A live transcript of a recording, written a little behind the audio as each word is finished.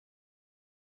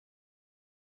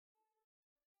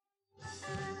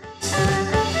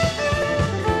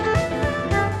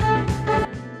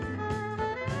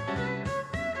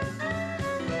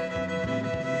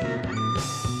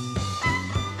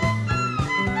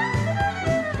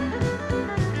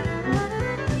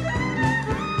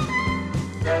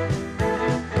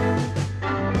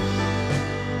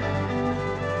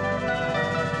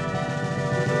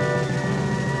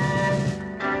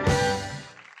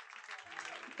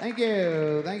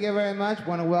Thank you very much.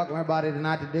 Want to welcome everybody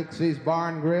tonight to Dixie's Bar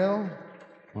and Grill.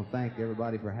 I want to thank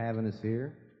everybody for having us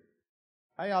here.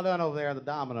 How y'all doing over there in the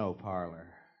Domino Parlor?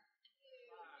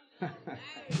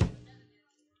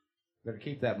 Better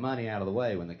keep that money out of the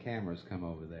way when the cameras come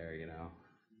over there, you know.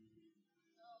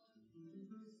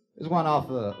 There's one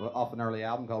off an early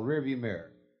album called Rearview Mirror.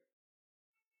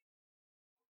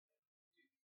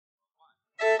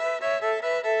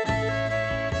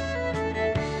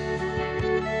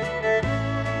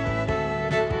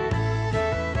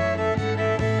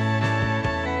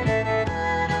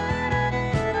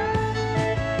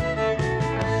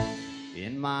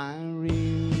 In my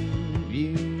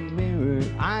rearview mirror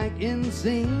I can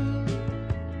see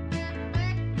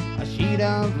a sheet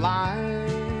of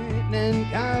lightning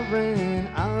covering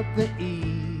up the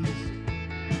east,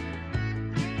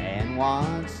 and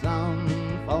what some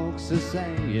folks are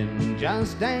saying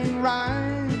just ain't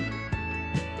right.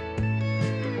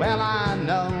 Well, I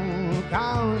know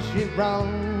 'cause she broke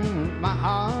my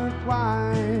heart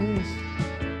twice.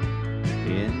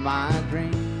 In my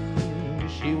dreams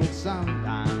she would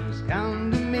sometimes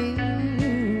come to me,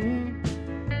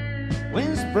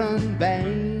 whispering,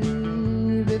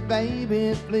 baby,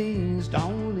 baby, please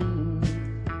don't leave.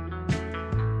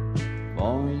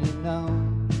 For you know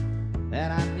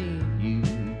that I need you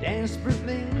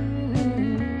desperately,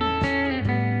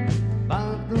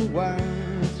 but the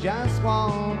words just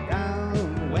won't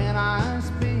come when I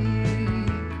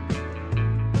speak,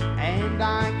 and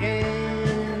I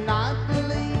cannot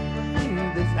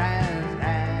believe this has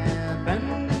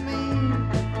happened to me.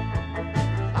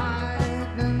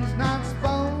 Lightning's not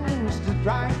supposed to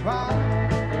strike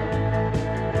twice,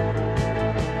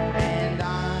 and I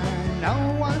know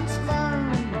once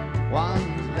learned,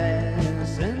 one's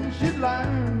lesson should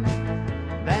learn,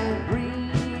 that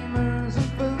dreamers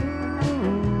and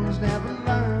fools never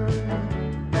learn.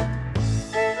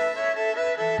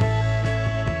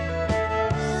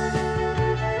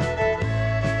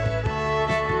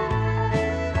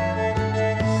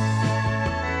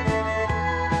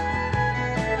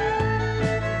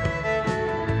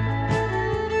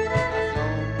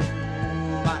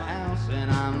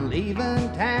 Leaving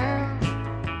town,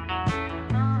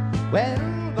 well,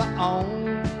 the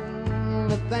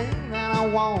only thing that I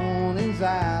want is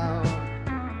out.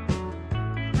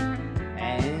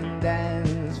 And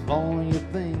as for your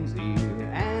things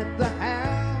here at the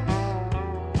house,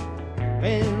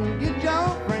 well, get your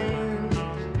friends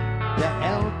to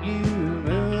help you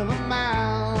move them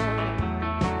out.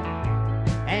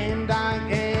 And I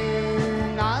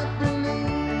cannot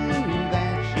believe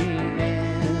that she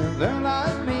never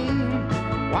loved me.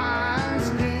 Why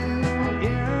still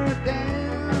hear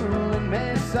down and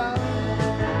mess up?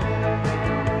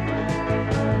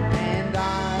 And I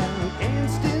can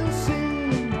still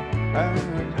see her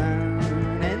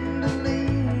turning to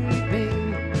leave me,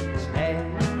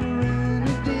 staring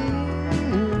at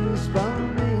this from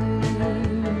me.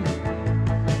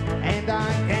 And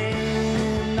I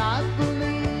cannot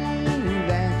believe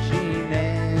that she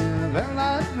never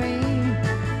loved me.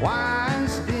 Why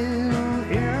still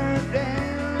hear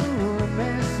down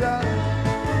mess up?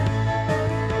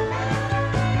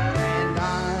 And I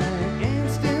can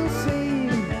still see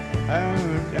her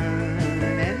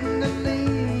turning to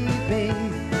leave me,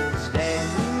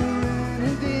 staring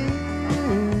at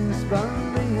this from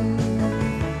me.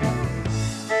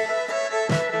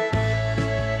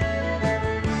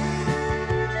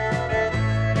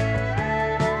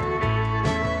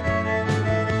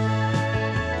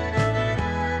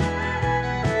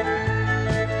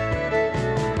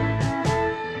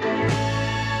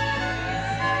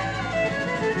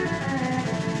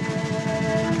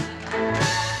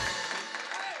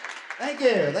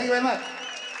 Thank you very much.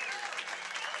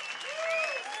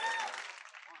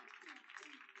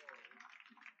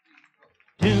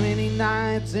 Too many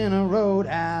nights in a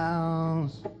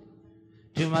roadhouse,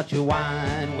 too much of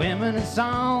wine, women and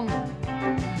song.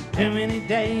 Too many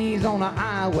days on the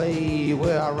highway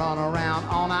where I run around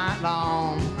all night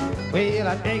long. Well,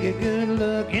 I take a good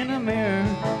look in the mirror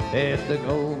at the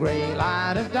gold gray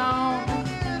light of dawn.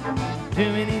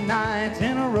 Too many nights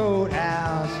in a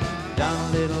roadhouse, done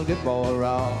a little good boy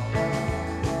wrong.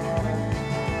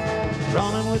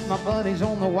 running with my buddies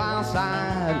on the wild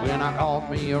side when I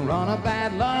caught me a run of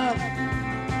bad luck.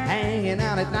 Hanging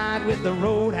out at night with the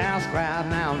roadhouse crowd.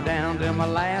 Now I'm down to my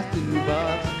last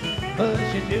 $2.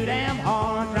 Pushing too damn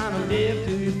hard, trying to live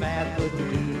too fast, putting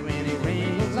too many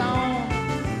wrinkles on.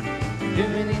 Too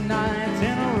many nights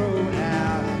in a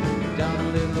roadhouse, done a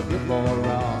little bit more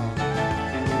wrong.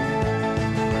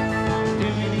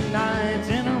 Too many nights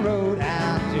in a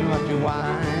roadhouse, too much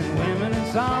wine, women and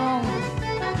songs.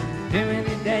 Too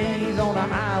many days on the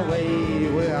highway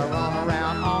where I run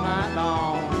around all night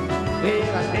long.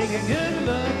 Well, I take a good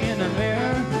look in the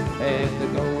mirror at the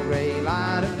gold gray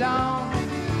light of dawn.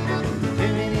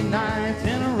 Too many nights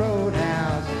in a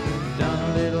roadhouse, done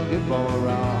a little bit more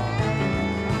wrong.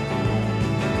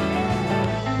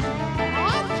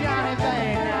 Oh, Johnny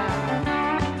Bang now.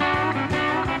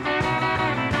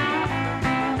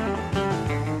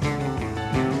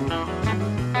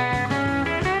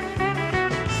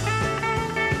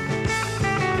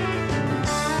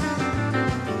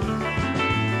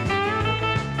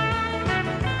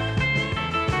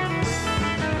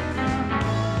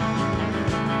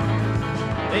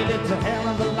 Well, it's a hell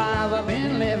of a life I've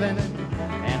been living,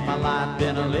 and my life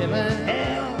been a living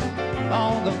hell.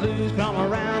 All the blues come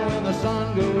around when the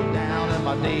sun goes down, and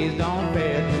my days don't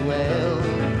fare too well.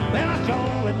 Well, I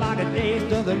sure would like a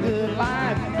taste of the good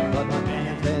life, but my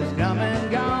chance has come and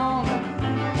gone.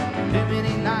 Too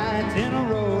many nights in a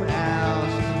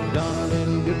roadhouse, done a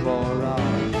little bit more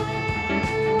wrong.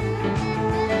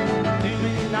 Too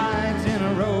many nights in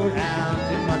a roadhouse,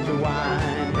 too much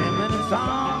wine, women and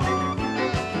songs.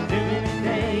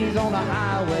 On the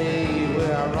highway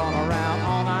where I run around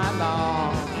all night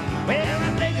long. Well, I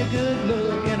take a good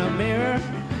look in a mirror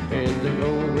at the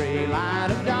gold gray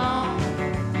light of dawn.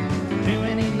 Too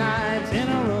many nights in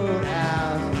a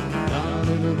roadhouse, done a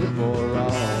little bit more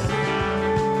wrong.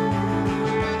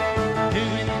 Too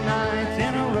many nights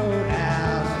in a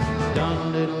roadhouse, done a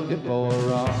little bit more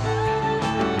wrong.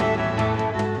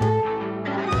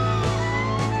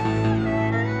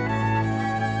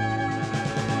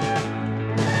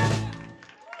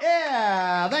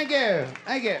 Thank you.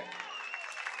 Thank you.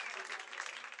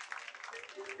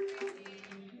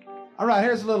 All right,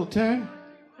 here's a little tune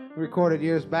we recorded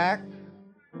years back,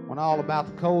 one all about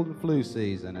the cold and flu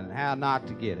season and how not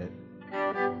to get it.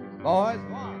 Boys,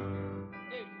 1,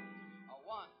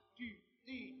 2,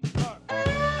 3, 4.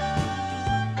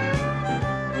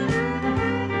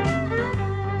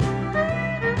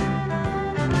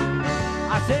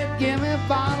 I said, give me a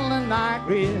bottle of night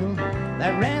grill,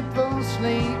 that restful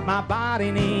sleep my body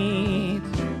needs.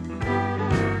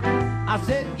 I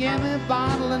said, give me a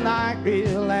bottle of night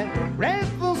grill, that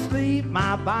restful sleep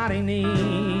my body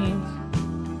needs.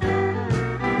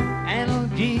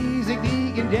 Analgesic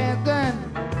decongestant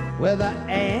with an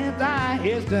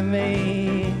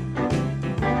antihistamine.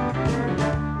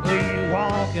 When you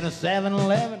walk in a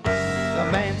 7-Eleven, the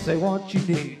man say what you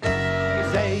need. You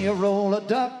say you roll a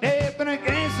duct tape and a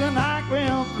case of night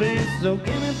grill, please. So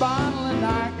give me a bottle of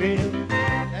night grill,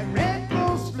 that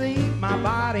restful sleep my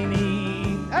body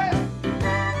needs. Hey!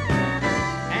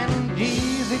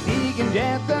 Analgesic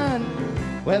decongestant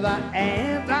with an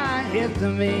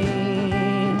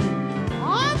antihistamine.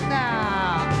 On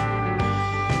now!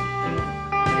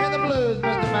 Hear the blues,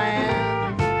 Mr. Man.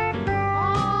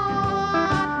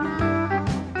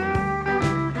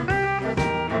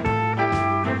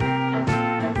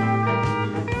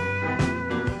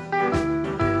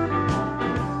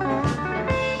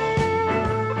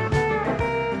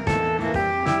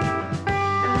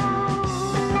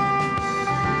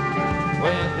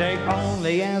 Take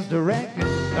only as directed,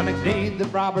 don't exceed the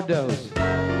proper dose.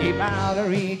 Keep out of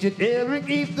reach of children,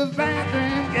 keep the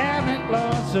bathroom cabinet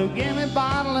closed. So give me a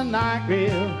bottle of night grill,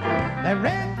 that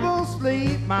restful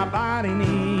sleep my body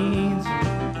needs.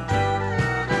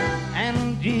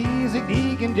 Analgesic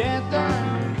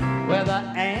decongestant with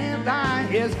an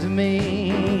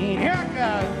antihistamine. Here it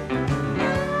goes.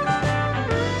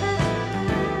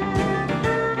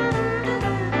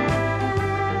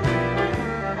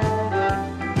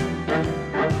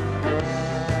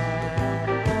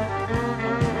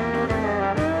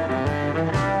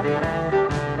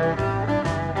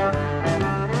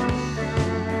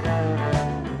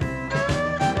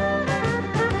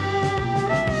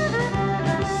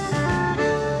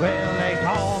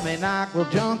 Well,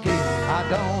 junkie, I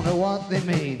don't know what they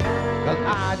mean, 'cause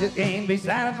I just can't be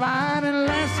satisfied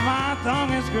unless my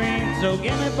tongue is green. So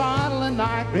give me a bottle of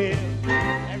night grill,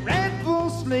 that restful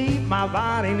sleep my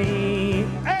body needs.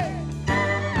 Hey!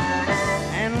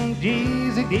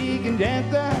 Analgesic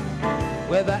decongestant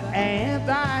with an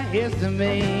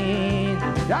antihistamine.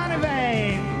 Johnny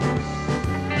Bang!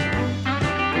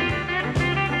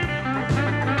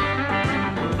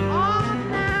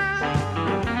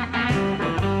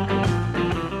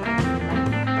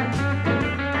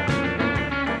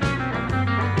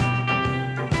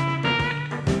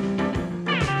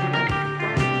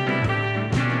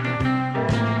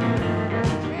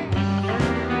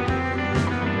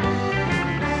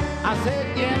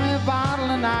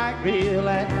 like real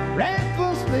that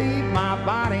restful sleep my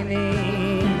body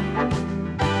needs.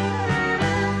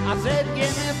 I said,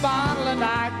 give me a bottle of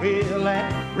night real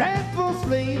that restful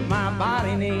sleep my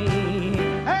body needs.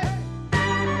 Hey!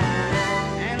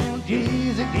 And old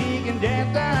Jesus kicking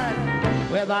death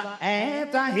done with an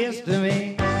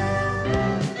antihistamine.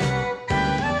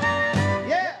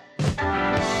 Yeah!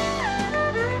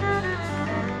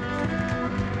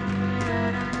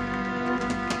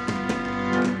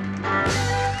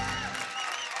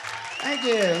 Thank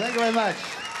you very much.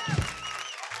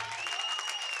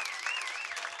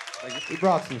 We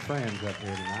brought some friends up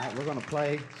here tonight. We're going to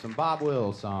play some Bob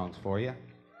Wills songs for you.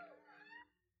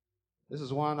 This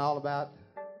is one all about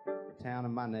the town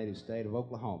in my native state of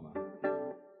Oklahoma.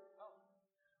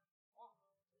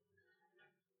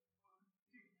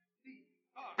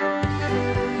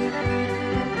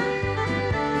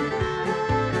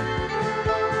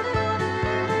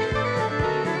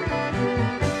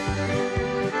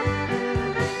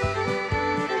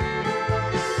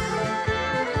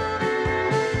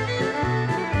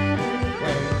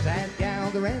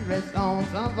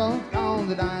 Some folks called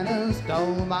the diner,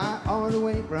 stole my heart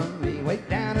away from me, way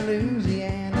down in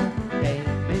Louisiana. Take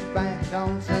me back,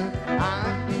 don't son,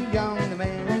 I'm too young to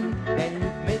marry. Take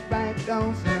me back,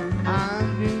 don't son,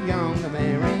 I'm too young to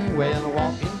marry. Well,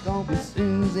 walking talk with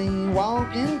Susie,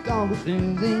 walking talk with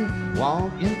Susie,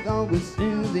 walking talk with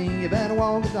Susie. You better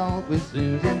walk and talk with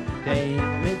Susie. Take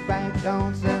me back,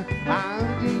 don't son,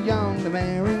 I'm too young to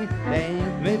marry.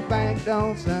 Take me back,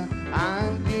 don't son,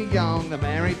 I'm too young to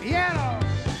marry. Piano!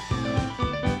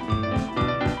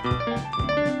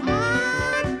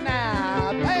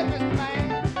 Now, play with me, man.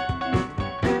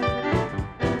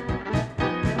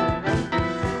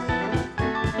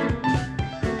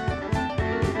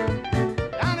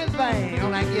 Down his vein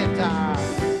on that guitar.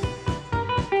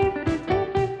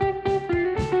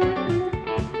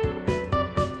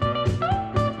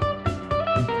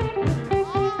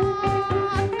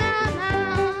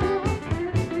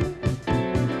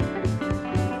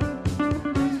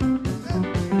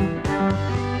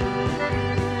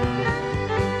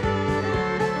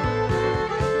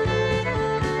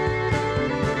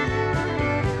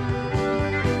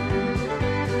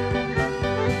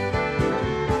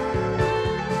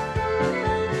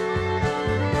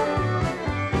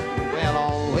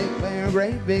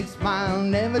 Great big smile,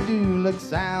 never do look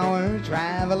sour.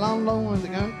 Travel all over the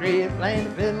country, playing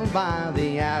the fiddle by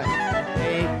the hour.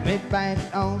 Take me back,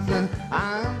 don't son,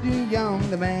 I'm too young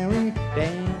to marry.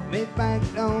 Take me back,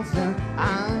 don't son,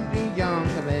 I'm too young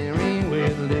to marry.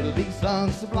 With a little big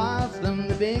slugs of blossom,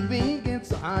 the big bee gets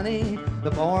the honey.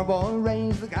 The poor boy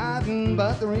raised the cotton,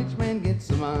 but the rich man gets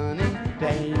the money.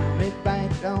 Take me back,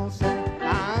 don't son,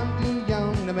 I'm too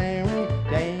young to marry.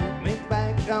 Take me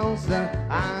back, don't son,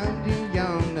 I'm too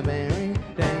young to marry.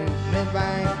 Take me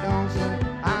back, don't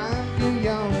son, I'm too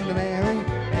young to marry.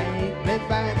 Take me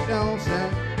back, don't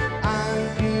son,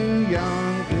 I'm too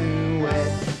young to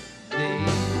wed thee.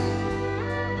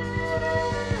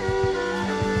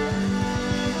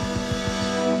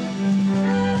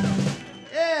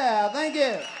 Yeah, thank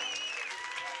you.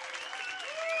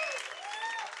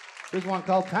 Here's one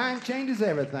called Time Changes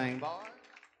Everything, boys.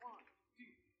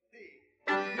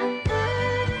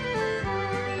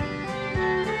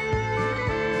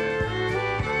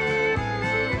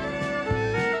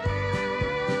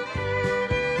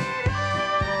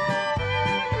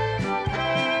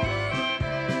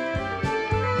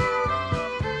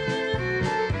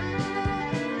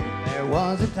 There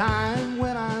was a time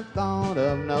when I thought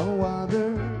of no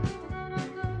other,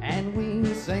 and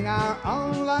we sing our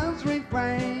own love's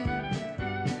refrain.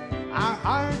 Our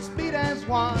hearts beat as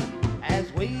one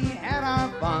as we had our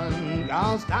fun,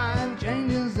 'cause time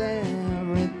changes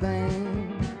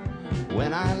everything.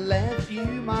 When I left you,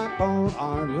 my poor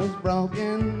heart was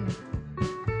broken.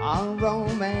 Our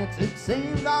romance, it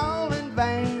seemed all in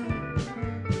vain.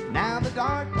 Now the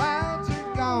dark clouds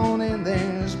are gone and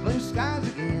there's blue skies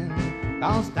again,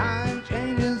 'cause time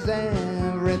changes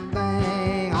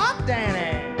everything. Oh,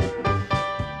 Danny!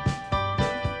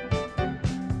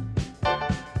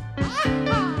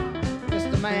 Just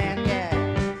a man, yeah.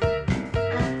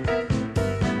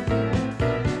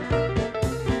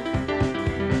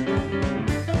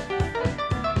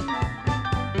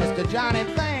 Mr. Johnny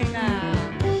Thing now.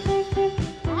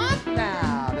 What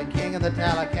now? The king of the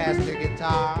Telecaster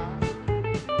guitar.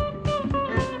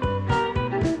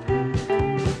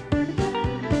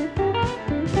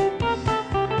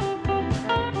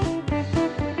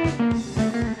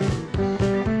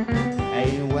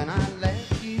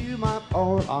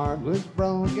 Heart was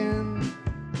broken,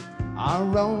 our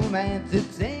romance,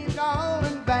 it seemed all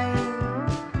in vain.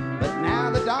 But now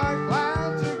the dark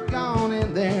clouds are gone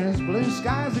and there's blue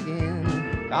skies again.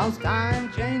 'Cause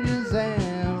time changes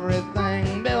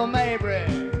everything. Bill Mabry.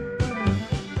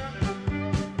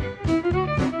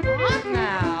 What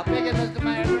now? Pick it, Mr.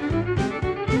 Mabry.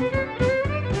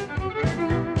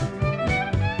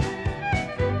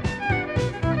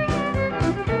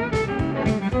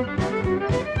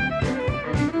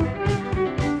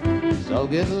 So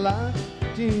good luck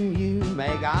to you,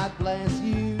 may God bless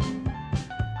you.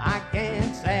 I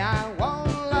can't say I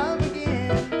won't love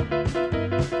again.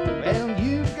 Well,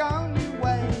 you've gone your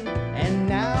way, and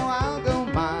now I'll go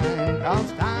mine.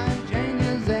 'Cause time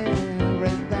changes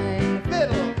everything.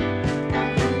 Fiddle!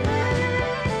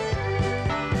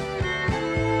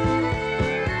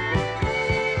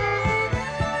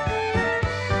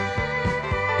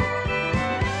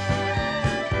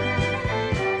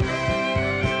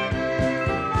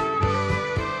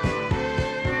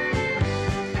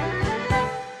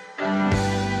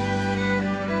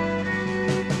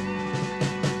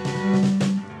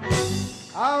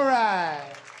 All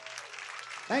right.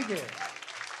 Thank you.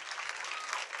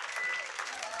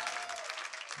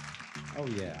 Oh,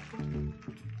 yeah.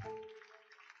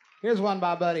 Here's one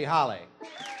by Buddy Holly.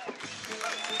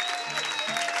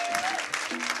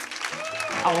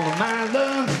 All of my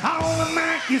love, all of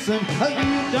my kissing,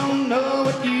 you don't know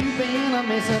what you've been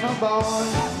missing, oh boy.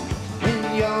 When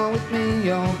you're with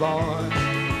me, oh boy,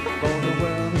 for the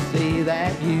world to see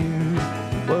that you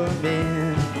were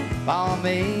meant for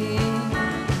me.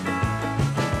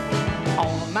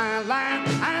 All my life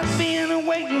I've been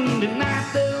waiting, tonight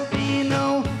there'll be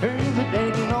no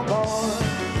hesitating, no boy.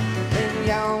 When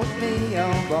you're with me,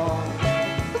 oh boy,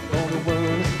 for the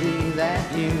world to see that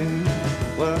you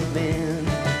were meant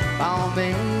for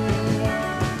me.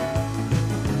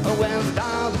 Well,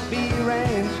 stars appear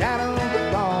and shadows are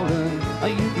falling,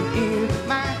 you can hear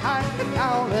my heart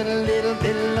calling, a little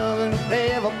bit of loving,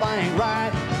 everything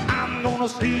right. I'm gonna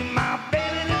see my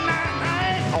baby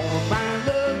tonight. All of my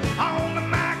love, all of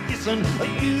my kissing,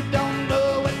 you don't know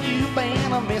what you've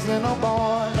been missing, oh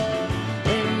boy.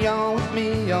 When you're with me,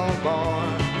 oh boy,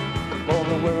 for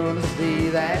the world to see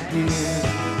that you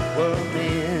were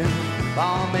meant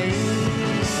for me.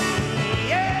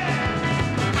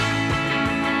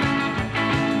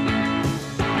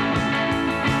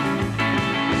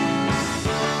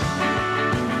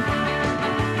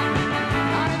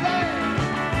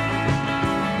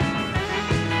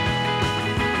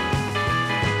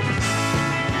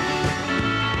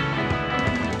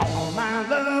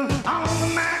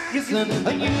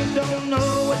 You don't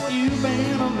know what you've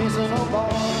been missing, oh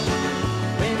boy.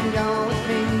 When you're with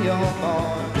me, oh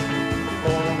boy,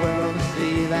 for the world to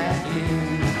see that you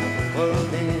were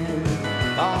meant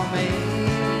for me.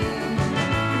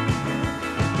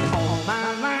 All my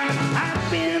life I've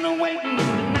been waiting,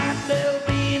 tonight there'll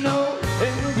be no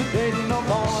hesitating, no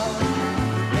boy.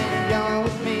 When you're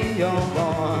with me, oh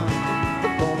boy,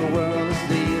 for the world to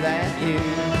see that you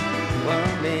were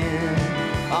meant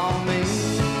for me.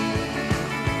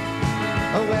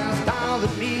 Well, stars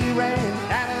appear and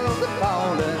shadows are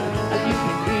falling, you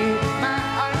can hear my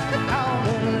heart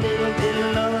calling, a little bit of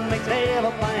love makes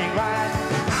everything right.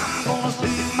 I'm gonna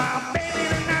see my baby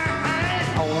tonight.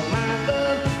 All of my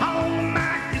love, all of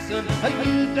my kissing,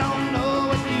 you don't know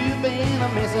what you've been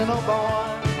missing, oh boy.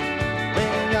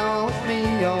 When you're with me,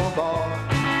 oh boy,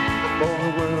 for the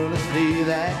world to see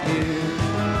that you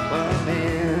were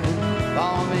meant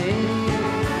for me.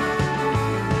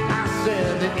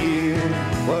 That you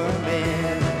were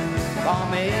meant for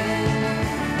me.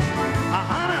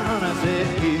 Honey, said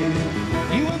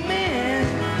you were meant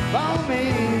for me.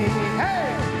 Hey!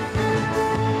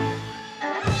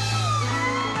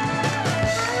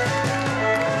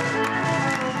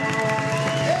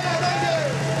 Yeah, thank you.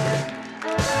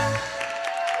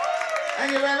 Thank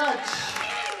you very much.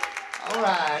 All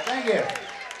right, thank you.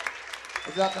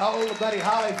 We've got all the Buddy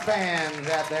Holly fans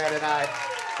out there tonight,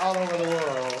 all over the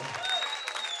world.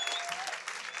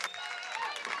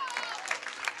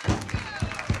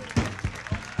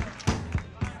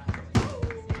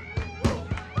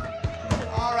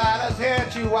 Let's hear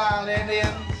it, you wild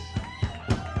Indians.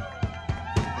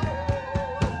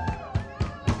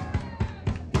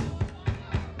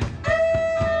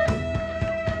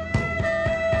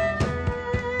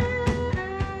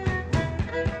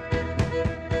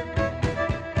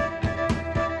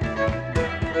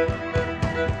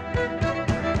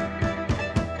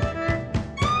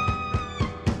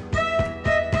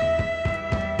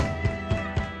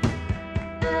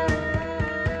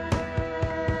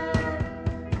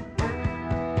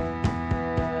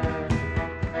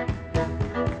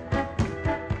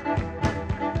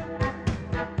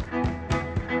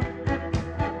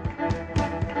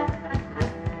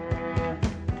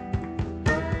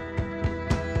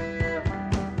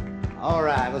 All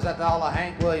right, was that to all the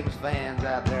Hank Williams fans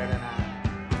out there tonight?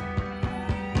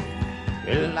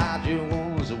 Elijah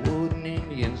was a wooden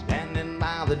Indian standing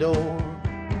by the door.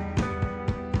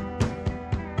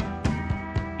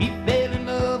 He fell in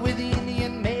love with the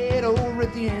Indian maid over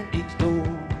at the antique store.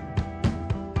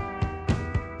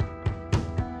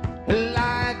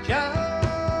 Elijah,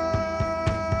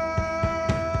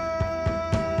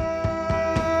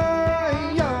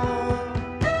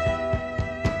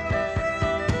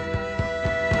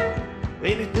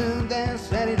 well, he stood there and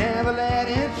said he never let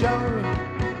it show,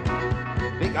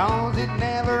 because it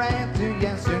never answered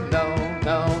yes or no,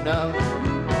 no, no.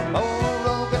 Oh,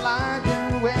 Rogue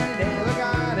Elijah, well, he never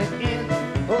got it in.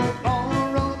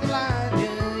 Oh, Rogue Elijah,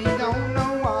 you don't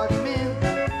know what he meant.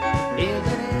 Is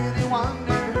it any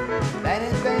wonder that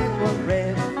his face was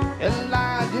red?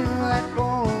 Elijah, that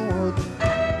forward.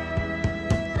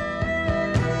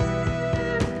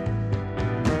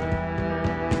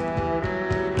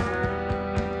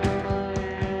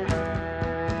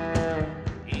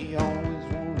 He always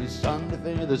wanted his son to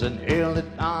feathers and held the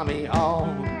army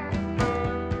on.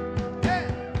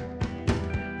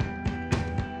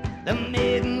 The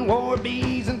maiden wore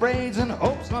beads and braids and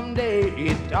hoped someday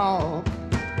he'd talk.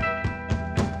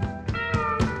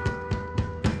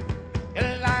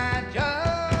 Elijah,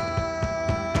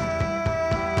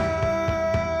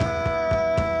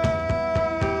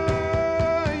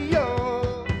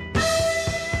 yo.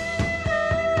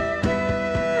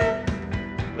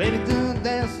 Well, he stood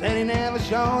there, said he never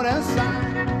showed a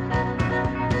sign,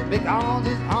 because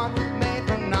his heart was made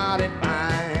from knotted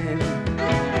pine.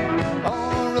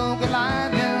 Oh, Rogue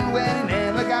Elijah, well, he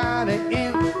never got it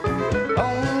in.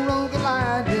 Oh, Rogue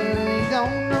Elijah, he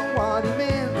don't know what he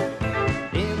meant.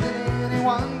 Is it any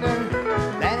wonder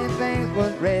that his face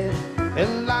was red?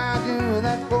 Elijah,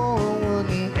 that poor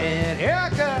wooden head. Here I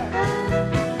come.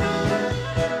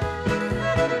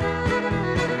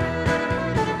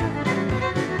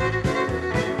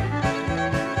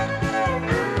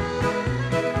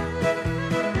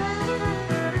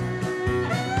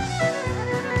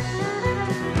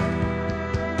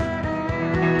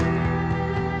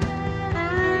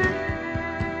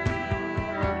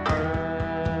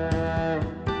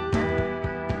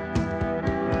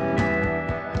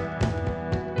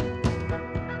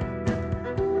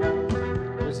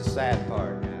 Here's the sad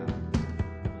part now.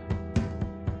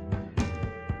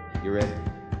 You ready?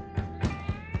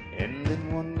 And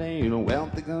then one day a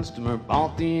wealthy customer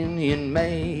bought the Indian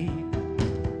maid.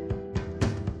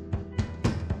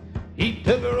 He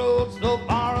took a road so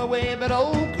far away, but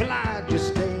old Elijah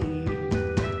stayed.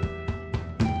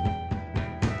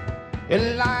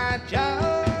 Elijah,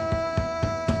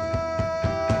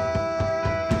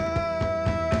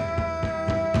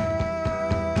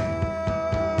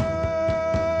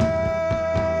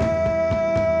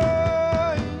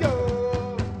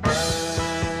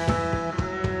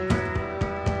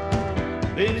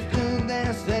 well, he stood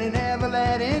there, said he never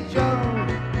let it show,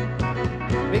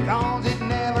 because it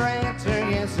never answered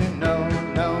yes or no,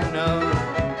 no, no.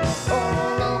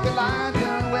 Oh, Rogue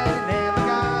Elijah, well, he never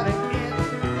got it in.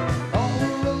 Oh,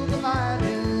 Rogue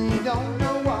Elijah, you don't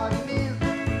know what he meant.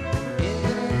 Is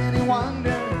it any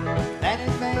wonder that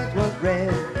his face was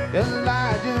red?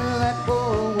 Elijah, that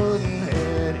poor wooden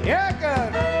head. Here I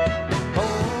come.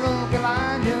 Oh, Rogue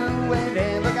Elijah, well, he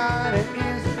never got it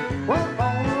in. Well,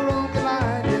 oh, Rogue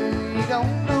Elijah, you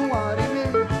don't know what he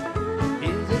meant.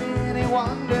 Is it any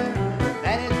wonder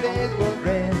that his face was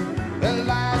red?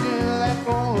 Elijah, that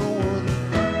poor wooden.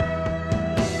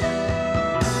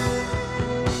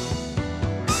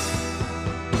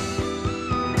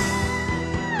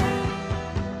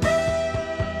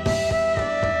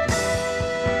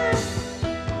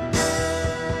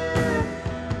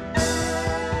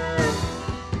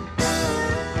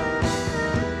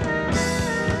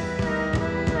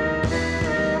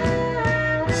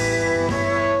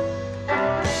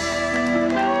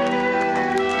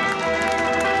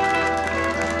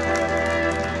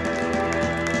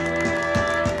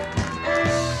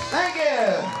 Thank you.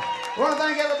 I want to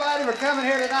thank everybody for coming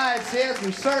here tonight, sis.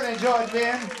 We certainly enjoyed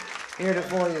being here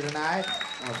for you tonight.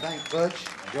 I want to thank Butch,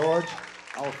 George,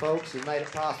 all the folks who made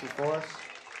it possible for us.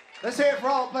 Let's hear it for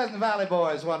all the Pleasant Valley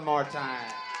boys one more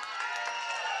time.